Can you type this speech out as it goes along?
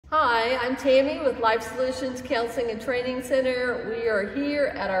Hi, I'm Tammy with Life Solutions Counseling and Training Center. We are here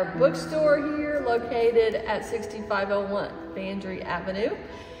at our bookstore here located at 6501 Vandre Avenue.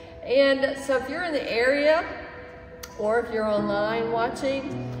 And so if you're in the area or if you're online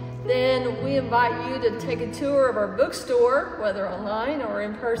watching, then we invite you to take a tour of our bookstore, whether online or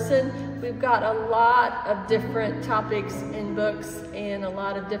in person. We've got a lot of different topics in books and a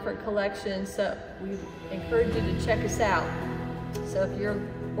lot of different collections, so we encourage you to check us out. So if you're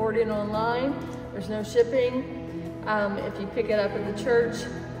ordering online, there's no shipping. If you pick it up at the church,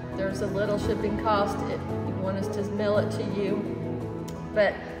 there's a little shipping cost if you want us to mail it to you.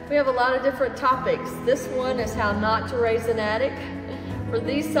 But we have a lot of different topics. This one is how not to raise an addict. For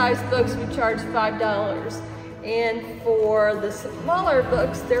these size books, we charge $5. And for the smaller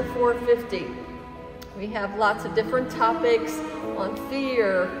books, they're $4.50. We have lots of different topics on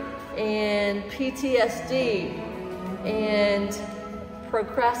fear and PTSD and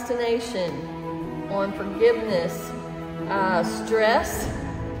procrastination, on forgiveness, stress,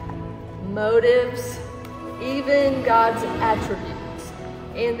 motives, even God's attributes.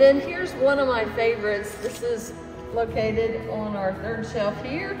 And then here's one of my favorites. This is located on our third shelf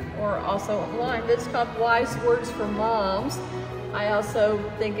here, or also online, but it's called Wise Words for Moms. I also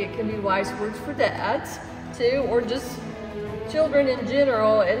think it can be wise words for dads too, or just children in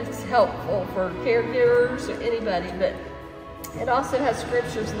general. It's helpful for caregivers or anybody, but it also has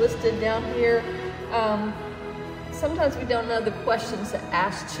scriptures listed down here. Sometimes we don't know the questions to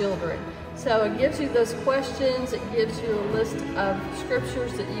ask children. So it gives you those questions, it gives you a list of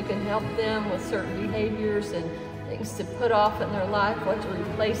scriptures that you can help them with certain behaviors and things to put off in their life, what to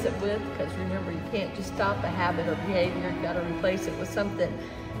replace it with, because remember, you can't just stop a habit or behavior, you've got to replace it with something.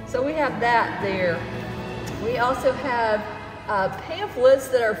 So we have that there. We also have pamphlets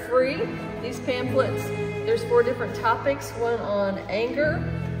that are free. These pamphlets, there's 4 different topics, one on anger,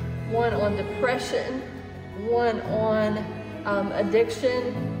 one on depression, one on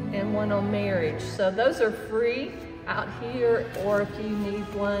addiction, and one on marriage. So those are free out here, or if you need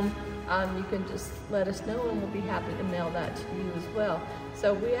one, you can just let us know and we'll be happy to mail that to you as well.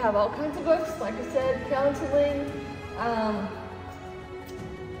 So we have all kinds of books, like I said, counseling,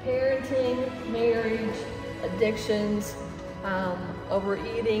 parenting, marriage, addictions,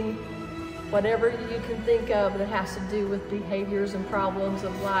 overeating, whatever you can think of that has to do with behaviors and problems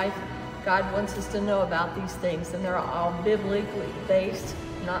of life. God wants us to know about these things, and they're all biblically based,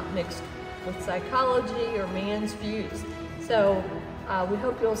 not mixed with psychology or man's views. So we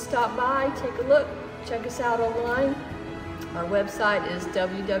hope you'll stop by, take a look, check us out online. Our website is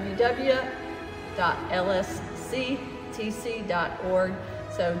www.lsctc.org.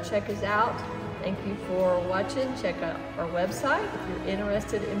 So check us out. Thank you for watching. Check out our website if you're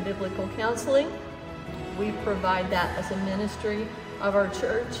interested in biblical counseling. We provide that as a ministry of our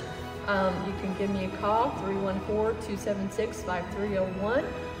church. You can give me a call, 314-276-5301,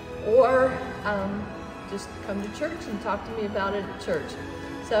 or just come to church and talk to me about it at church.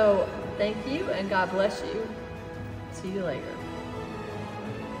 So thank you, and God bless you. See you later.